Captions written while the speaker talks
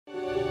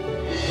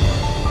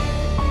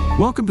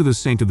Welcome to the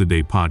Saint of the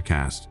Day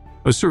podcast,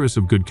 a service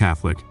of Good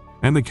Catholic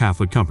and the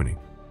Catholic Company.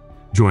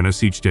 Join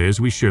us each day as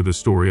we share the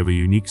story of a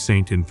unique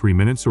saint in 3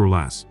 minutes or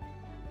less.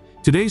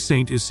 Today's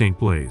saint is Saint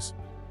Blaise.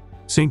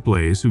 Saint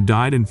Blaise, who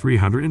died in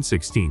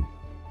 316,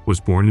 was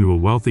born into a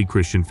wealthy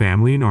Christian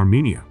family in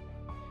Armenia.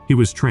 He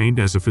was trained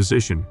as a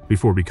physician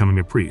before becoming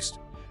a priest,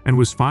 and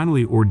was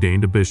finally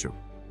ordained a bishop.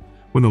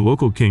 When the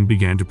local king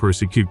began to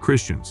persecute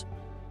Christians,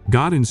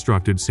 God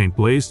instructed Saint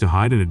Blaise to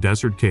hide in a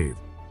desert cave.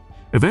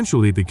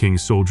 Eventually, the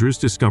king's soldiers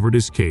discovered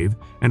his cave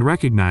and,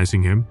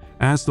 recognizing him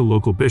as the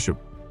local bishop,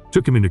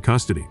 took him into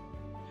custody.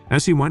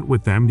 As he went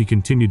with them, he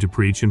continued to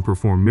preach and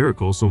perform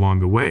miracles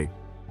along the way,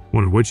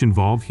 one of which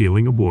involved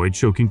healing a boy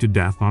choking to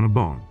death on a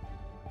bone.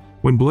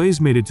 When Blaise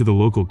made it to the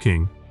local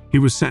king, he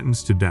was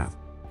sentenced to death,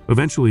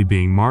 eventually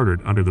being martyred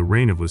under the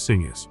reign of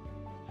Licinius.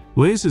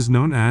 Blaise is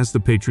known as the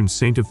patron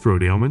saint of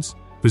throat ailments,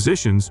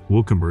 physicians,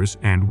 woolcombers,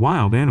 and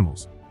wild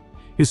animals.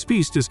 His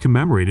feast is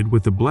commemorated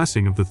with the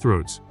blessing of the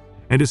throats,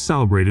 and is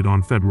celebrated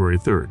on February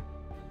 3rd.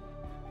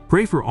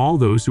 Pray for all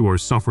those who are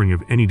suffering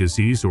of any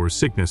disease or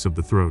sickness of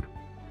the throat.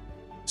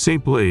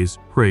 Saint Blaise,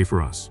 pray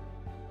for us.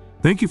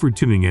 Thank you for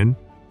tuning in.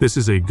 This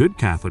is a Good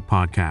Catholic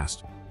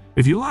podcast.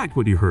 If you liked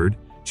what you heard,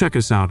 check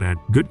us out at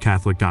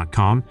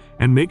goodcatholic.com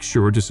and make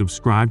sure to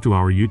subscribe to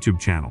our YouTube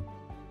channel.